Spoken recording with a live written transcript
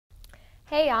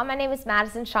Hey y'all, my name is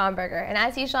Madison Schomburger, and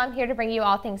as usual I'm here to bring you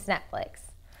all things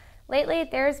Netflix. Lately,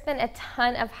 there's been a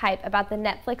ton of hype about the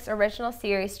Netflix original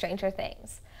series Stranger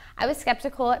Things. I was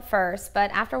skeptical at first,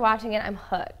 but after watching it, I'm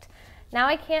hooked. Now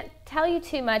I can't tell you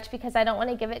too much because I don't want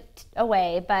to give it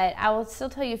away, but I will still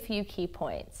tell you a few key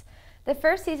points. The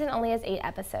first season only has 8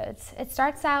 episodes. It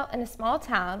starts out in a small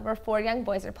town where 4 young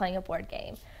boys are playing a board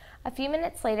game. A few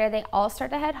minutes later, they all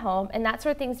start to head home, and that's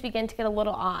where things begin to get a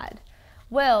little odd.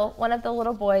 Will, one of the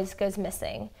little boys, goes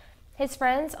missing. His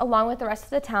friends, along with the rest of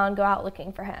the town, go out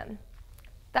looking for him.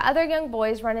 The other young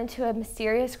boys run into a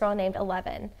mysterious girl named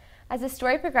Eleven. As the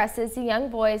story progresses, the young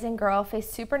boys and girl face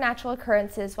supernatural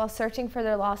occurrences while searching for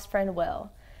their lost friend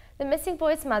Will. The missing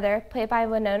boy's mother, played by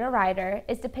Winona Ryder,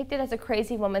 is depicted as a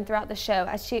crazy woman throughout the show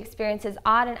as she experiences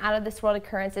odd and out-of-this-world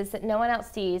occurrences that no one else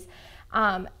sees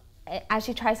as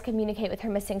she tries to communicate with her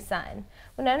missing son.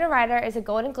 Winona Ryder is a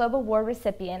Golden Globe Award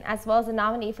recipient as well as a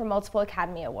nominee for multiple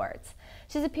Academy Awards.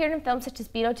 She's appeared in films such as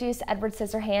Beetlejuice, Edward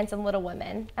Scissorhands, and Little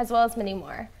Women, as well as many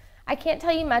more. I can't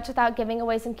tell you much without giving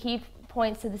away some key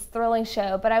points to this thrilling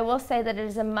show, but I will say that it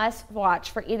is a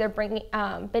must-watch for either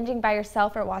binging by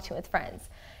yourself or watching with friends.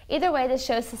 Either way, this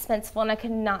show is suspenseful and I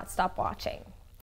could not stop watching.